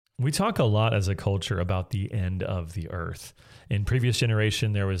We talk a lot as a culture about the end of the earth. In previous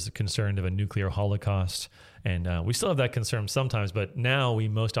generation, there was concern of a nuclear holocaust, and we still have that concern sometimes, but now we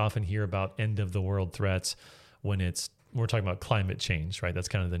most often hear about end of the world threats when we're talking about climate change, right? That's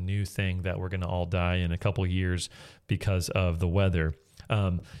kind of the new thing, that we're going to all die in a couple of years because of the weather.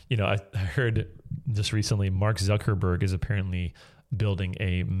 I heard just recently Mark Zuckerberg is apparently building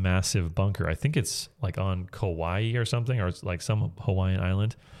a massive bunker. I think it's like on Kauai or something, or it's like some Hawaiian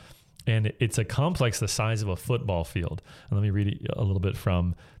island. And it's a complex the size of a football field. And let me read a little bit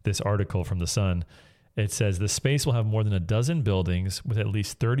from this article from The Sun. It says, the space will have more than a dozen buildings with at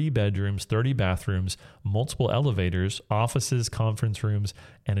least 30 bedrooms, 30 bathrooms, multiple elevators, offices, conference rooms,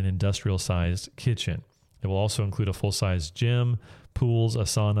 and an industrial-sized kitchen. It will also include a full-size gym, pools, a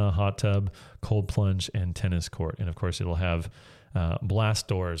sauna, hot tub, cold plunge, and tennis court. And of course, it'll have blast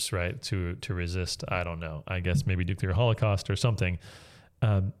doors, right, to resist, I don't know, I guess maybe nuclear holocaust or something.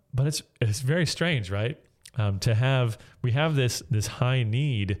 But it's very strange, right? We have this high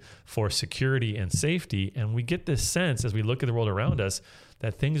need for security and safety, and we get this sense as we look at the world around us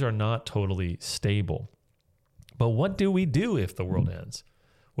that things are not totally stable. But what do we do if the world ends?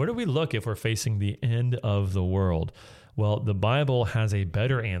 Where do we look if we're facing the end of the world? Well, the Bible has a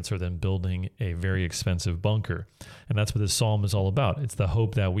better answer than building a very expensive bunker. And that's what this psalm is all about. It's the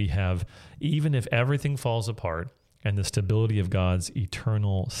hope that we have, even if everything falls apart, and the stability of God's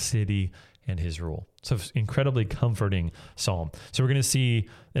eternal city and his rule. So it's an incredibly comforting psalm. So we're going to see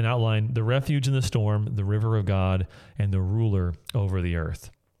an outline: the refuge in the storm, the river of God, and the ruler over the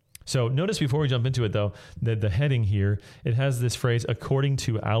earth. So notice before we jump into it, though, that the heading here, it has this phrase, according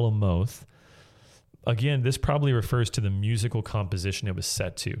to Alamoth. Again, this probably refers to the musical composition it was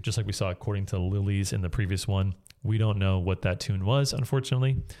set to, just like we saw according to Lilies in the previous one. We don't know what that tune was,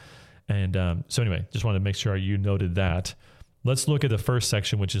 unfortunately. And so anyway, just wanted to make sure you noted that. Let's look at the first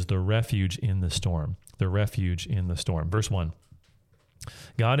section, which is the refuge in the storm. The refuge in the storm. Verse 1.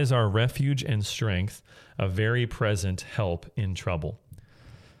 God is our refuge and strength, a very present help in trouble.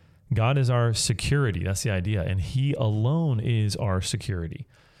 God is our security. That's the idea. And he alone is our security.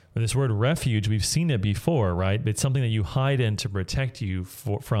 This word refuge, we've seen it before, right? It's something that you hide in to protect you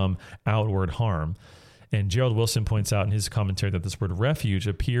from outward harm. And Gerald Wilson points out in his commentary that this word refuge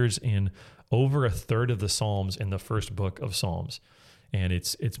appears in over a third of the Psalms in the first book of Psalms. And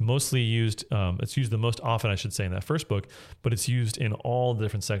it's mostly used, it's used the most often, I should say, in that first book, but it's used in all the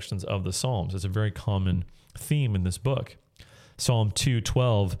different sections of the Psalms. It's a very common theme in this book. Psalm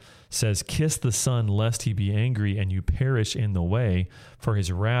 2:12 says, kiss the Son lest he be angry and you perish in the way, for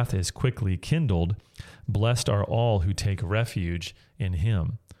his wrath is quickly kindled. Blessed are all who take refuge in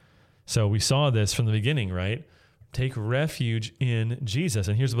him. So we saw this from the beginning, right? Take refuge in Jesus.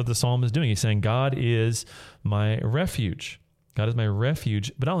 And here's what the psalm is doing. He's saying, God is my refuge. God is my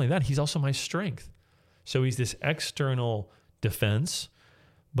refuge. But not only that, he's also my strength. So he's this external defense,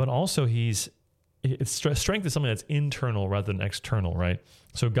 but also strength is something that's internal rather than external, right?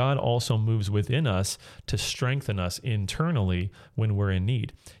 So God also moves within us to strengthen us internally when we're in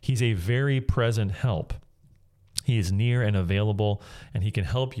need. He's a very present help. He is near and available, and he can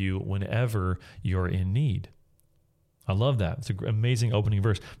help you whenever you're in need. I love that. It's an amazing opening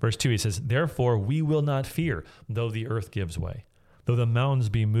verse. Verse 2, he says, therefore we will not fear, though the earth gives way, though the mountains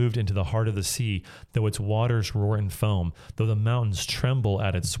be moved into the heart of the sea, though its waters roar and foam, though the mountains tremble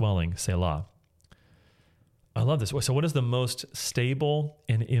at its swelling, Selah. I love this. So what is the most stable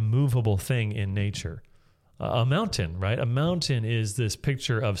and immovable thing in nature? A mountain, right? A mountain is this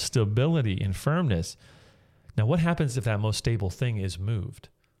picture of stability and firmness. Now, what happens if that most stable thing is moved?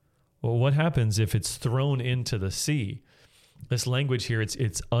 Well, what happens if it's thrown into the sea? This language here, it's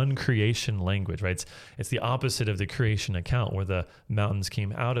uncreation language, right? It's the opposite of the creation account where the mountains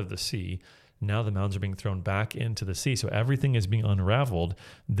came out of the sea. Now the mountains are being thrown back into the sea. So everything is being unraveled.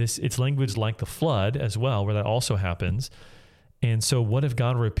 It's language like the flood as well, where that also happens. And so what if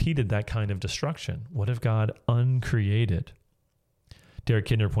God repeated that kind of destruction? What if God uncreated? Derek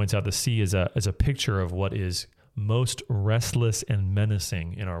Kidner points out the sea is a picture of what is most restless and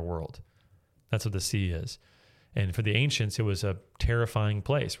menacing in our world. That's what the sea is. And for the ancients, it was a terrifying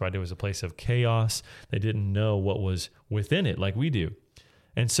place, right? It was a place of chaos. They didn't know what was within it like we do.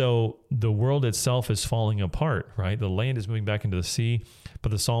 And so the world itself is falling apart, right? The land is moving back into the sea,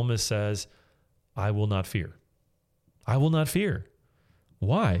 but the psalmist says, I will not fear. I will not fear.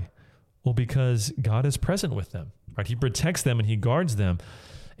 Why? Well, because God is present with them, right? He protects them and he guards them.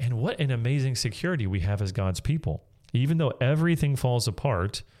 And what an amazing security we have as God's people. Even though everything falls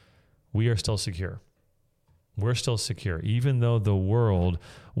apart, we are still secure. We're still secure. Even though the world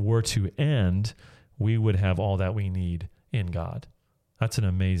were to end, we would have all that we need in God. That's an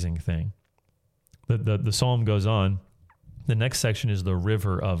amazing thing. The psalm goes on. The next section is the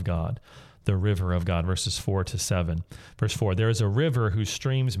river of God. The river of God, verses 4 to 7. Verse 4, there is a river whose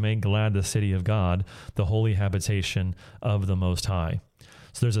streams make glad the city of God, the holy habitation of the Most High.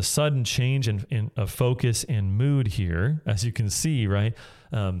 So there's a sudden change in focus and mood here, as you can see, right?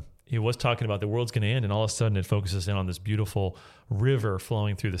 He was talking about the world's going to end, and all of a sudden it focuses in on this beautiful river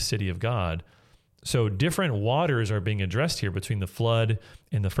flowing through the city of God. So different waters are being addressed here between the flood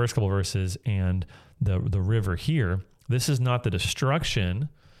in the first couple verses and the river here. This is not the destruction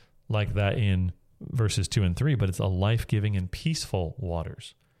like that in verses 2 and 3, but it's a life-giving and peaceful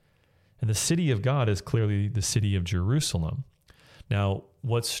waters. And the city of God is clearly the city of Jerusalem. Now,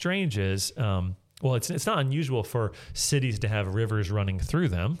 what's strange is, it's not unusual for cities to have rivers running through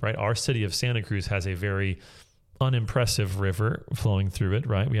them, right? Our city of Santa Cruz has a very unimpressive river flowing through it,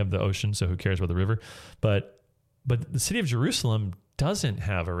 right? We have the ocean, so who cares about the river? But the city of Jerusalem doesn't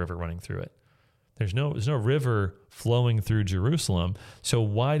have a river running through it. There's no river flowing through Jerusalem. So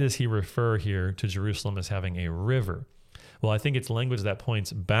why does he refer here to Jerusalem as having a river? Well, I think it's language that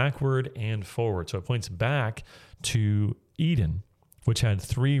points backward and forward. So it points back to Eden, which had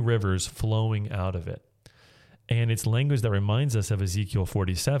 3 rivers flowing out of it. And it's language that reminds us of Ezekiel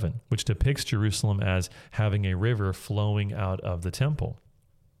 47, which depicts Jerusalem as having a river flowing out of the temple.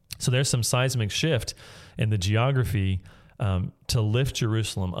 So there's some seismic shift in the geography to lift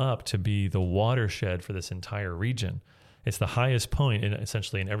Jerusalem up to be the watershed for this entire region. It's the highest point,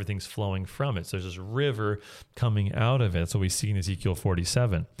 essentially, and everything's flowing from it. So there's this river coming out of it. So we see in Ezekiel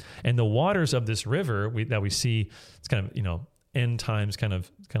 47. And the waters of this river that we see, it's kind of, end times kind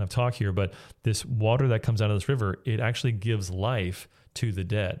of talk here, but this water that comes out of this river, it actually gives life to the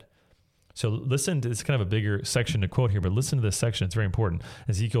dead. So listen to this, kind of a bigger section to quote here, but listen to this section. It's very important.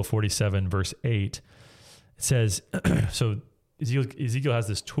 Ezekiel 47, verse 8. It says, so Ezekiel has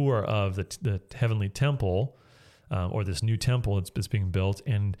this tour of the heavenly temple, or this new temple that's being built,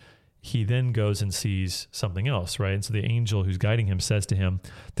 and he then goes and sees something else, right? And so the angel who's guiding him says to him,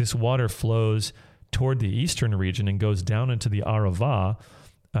 this water flows toward the eastern region and goes down into the Arava,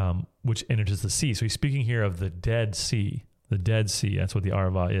 which enters the sea. So he's speaking here of the Dead Sea. The Dead Sea, that's what the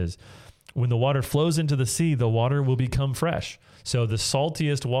Arava is. When the water flows into the sea, the water will become fresh. So the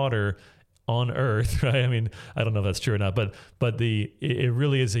saltiest water on earth, right? I mean, I don't know if that's true or not, but it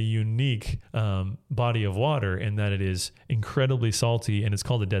really is a unique body of water in that it is incredibly salty, and it's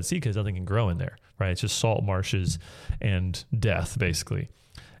called the Dead Sea because nothing can grow in there, right? It's just salt marshes and death, basically.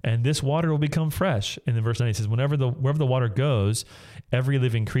 And this water will become fresh. And in verse 9, he says, wherever the water goes, every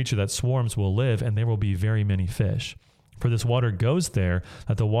living creature that swarms will live, and there will be very many fish. For this water goes there,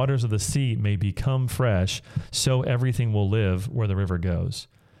 that the waters of the sea may become fresh, so everything will live where the river goes.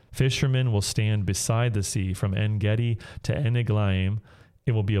 Fishermen will stand beside the sea from En-Gedi to En-Eglaim.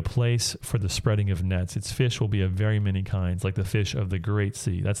 It will be a place for the spreading of nets. Its fish will be of very many kinds, like the fish of the great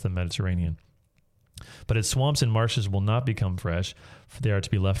sea. That's the Mediterranean. But its swamps and marshes will not become fresh, for they are to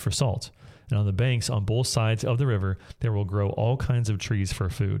be left for salt. And on the banks, on both sides of the river, there will grow all kinds of trees for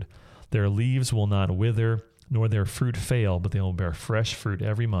food. Their leaves will not wither, nor their fruit fail, but they will bear fresh fruit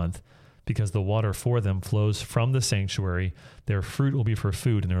every month, because the water for them flows from the sanctuary. Their fruit will be for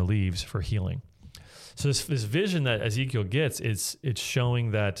food, and their leaves for healing. So this vision that Ezekiel gets, it's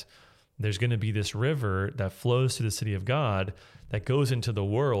showing that there's going to be this river that flows to the city of God that goes into the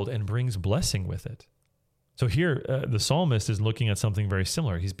world and brings blessing with it. So here, the psalmist is looking at something very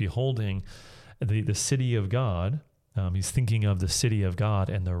similar. He's beholding the city of God. He's thinking of the city of God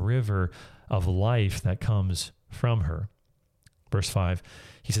and the river of life that comes from her. Verse 5,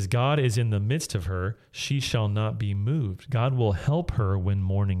 he says, God is in the midst of her. She shall not be moved. God will help her when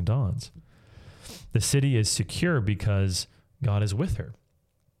morning dawns. The city is secure because God is with her.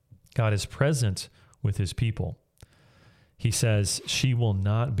 God is present with his people. He says she will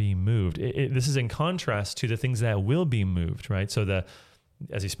not be moved. This is in contrast to the things that will be moved, right? So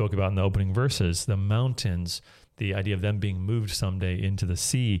as he spoke about in the opening verses, the mountains, the idea of them being moved someday into the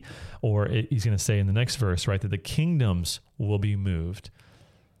sea, or he's going to say in the next verse, right, that the kingdoms will be moved,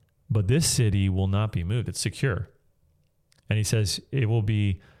 but this city will not be moved. It's secure. And he says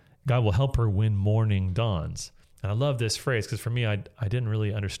God will help her when morning dawns. And I love this phrase because for me, I didn't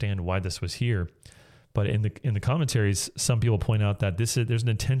really understand why this was here. But in the commentaries, some people point out that there's an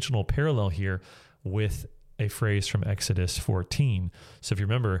intentional parallel here with a phrase from Exodus 14. So if you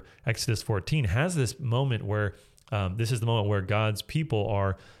remember, Exodus 14 has this moment where this is the moment where God's people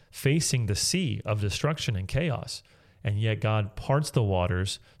are facing the sea of destruction and chaos. And yet God parts the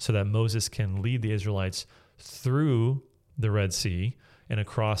waters so that Moses can lead the Israelites through the Red Sea and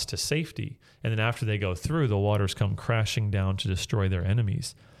across to safety. And then after they go through, the waters come crashing down to destroy their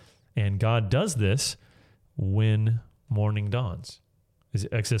enemies. And God does this when morning dawns.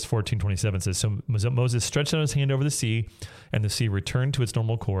 Exodus 14:27 says, so Moses stretched out his hand over the sea, and the sea returned to its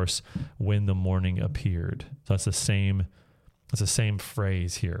normal course when the morning appeared. So that's the same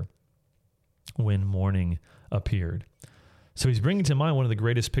phrase here, when morning appeared. So he's bringing to mind one of the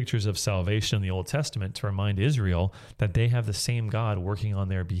greatest pictures of salvation in the Old Testament to remind Israel that they have the same God working on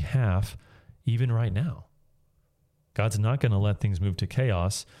their behalf even right now. God's not going to let things move to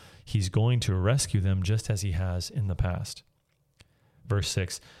chaos. He's going to rescue them just as he has in the past. Verse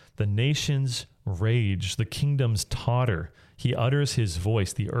 6, the nations rage, the kingdoms totter. He utters his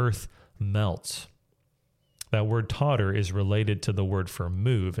voice, the earth melts. That word totter is related to the word for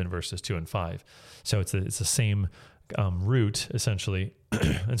move in verses 2 and 5. So it's the same root, essentially.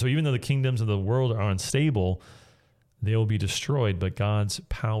 And so even though the kingdoms of the world are unstable, they will be destroyed, but God's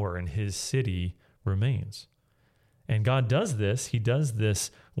power and his city remains. And God does this. He does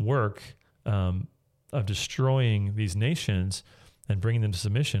this work of destroying these nations and bringing them to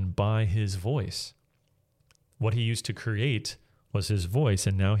submission by his voice. What he used to create was his voice,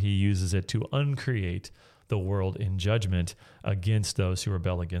 and now he uses it to uncreate the world in judgment against those who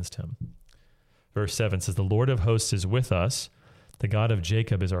rebel against him. Verse 7 says, the Lord of hosts is with us. The God of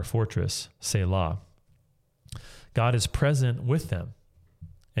Jacob is our fortress, Selah. God is present with them,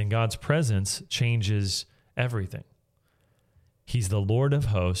 and God's presence changes everything. He's the Lord of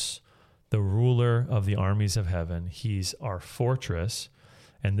hosts, the ruler of the armies of heaven. He's our fortress.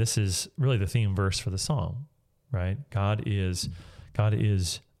 And this is really the theme verse for the psalm, right? God is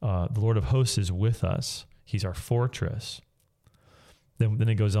the Lord of hosts is with us. He's our fortress. Then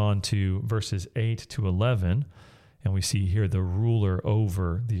it goes on to verses 8 to 11, and we see here the ruler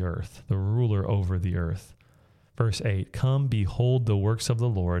over the earth, the ruler over the earth. Verse 8, come behold the works of the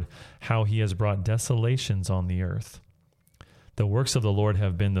Lord, how he has brought desolations on the earth. The works of the Lord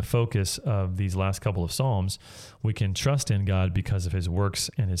have been the focus of these last couple of Psalms. We can trust in God because of his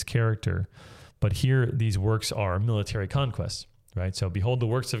works and his character. But here, these works are military conquests, right? So behold the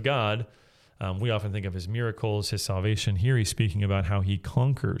works of God. We often think of his miracles, his salvation. Here he's speaking about how he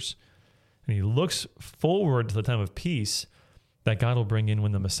conquers. And he looks forward to the time of peace that God will bring in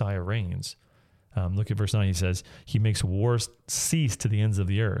when the Messiah reigns. Look at verse 9. He says, he makes wars cease to the ends of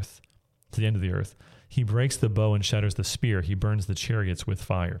the earth, to the end of the earth. He breaks the bow and shatters the spear. He burns the chariots with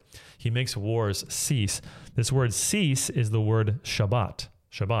fire. He makes wars cease. This word cease is the word Shabbat.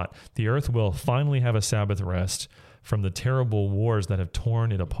 Shabbat. The earth will finally have a Sabbath rest from the terrible wars that have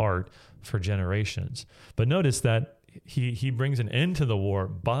torn it apart for generations. But notice that he brings an end to the war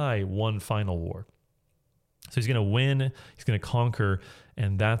by one final war. So he's going to win, he's going to conquer,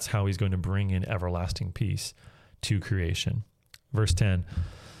 and that's how he's going to bring in everlasting peace to creation. Verse 10,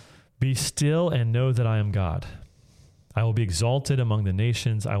 be still and know that I am God. I will be exalted among the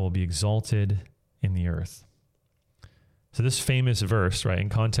nations. I will be exalted in the earth. So this famous verse, right, in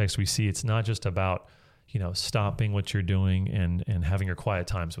context, we see it's not just about, stopping what you're doing and having your quiet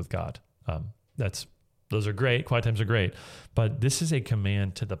times with God. Those are great. Quiet times are great. But this is a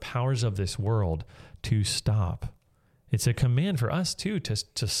command to the powers of this world to stop. It's a command for us too,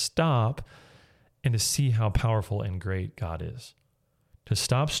 to stop and to see how powerful and great God is. To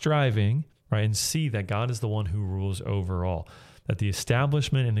stop striving, right, and see that God is the one who rules over all. That the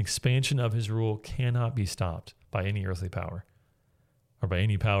establishment and expansion of his rule cannot be stopped by any earthly power or by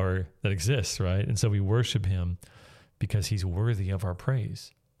any power that exists, right? And so we worship him because he's worthy of our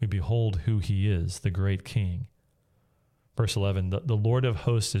praise. We behold who he is, the great King. Verse 11, the Lord of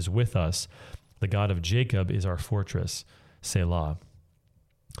hosts is with us. The God of Jacob is our fortress, Selah.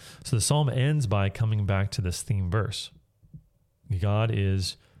 So the psalm ends by coming back to this theme verse. God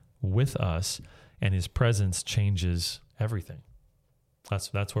is with us, and his presence changes everything.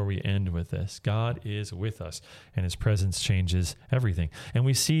 That's where we end with this. God is with us, and his presence changes everything. And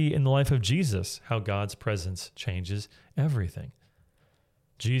we see in the life of Jesus how God's presence changes everything.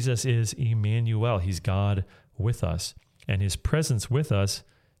 Jesus is Emmanuel. He's God with us, and his presence with us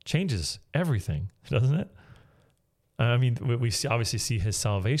changes everything, doesn't it? I mean, we obviously see his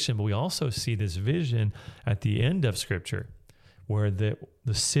salvation, but we also see this vision at the end of Scripture where the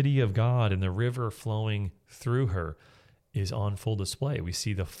city of God and the river flowing through her is on full display. We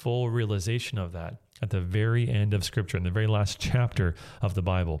see the full realization of that at the very end of Scripture, in the very last chapter of the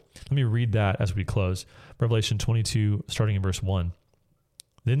Bible. Let me read that as we close. Revelation 22, starting in verse 1.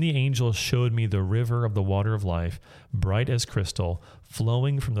 Then the angel showed me the river of the water of life, bright as crystal,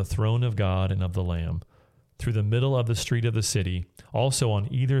 flowing from the throne of God and of the Lamb, through the middle of the street of the city. Also on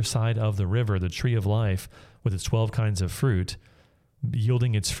either side of the river, the tree of life with its 12 kinds of fruit,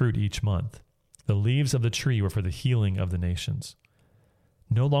 yielding its fruit each month. The leaves of the tree were for the healing of the nations.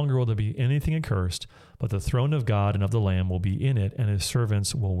 No longer will there be anything accursed, but the throne of God and of the Lamb will be in it, and his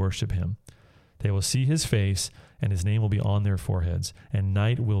servants will worship him. They will see his face, and his name will be on their foreheads, and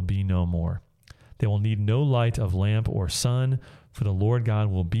night will be no more. They will need no light of lamp or sun, for the Lord God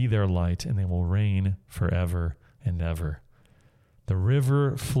will be their light, and they will reign forever and ever. The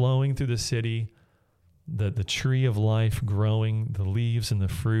river flowing through the city, the tree of life growing, the leaves and the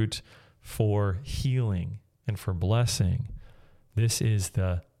fruit for healing and for blessing. This is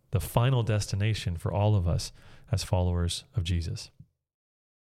the final destination for all of us as followers of Jesus.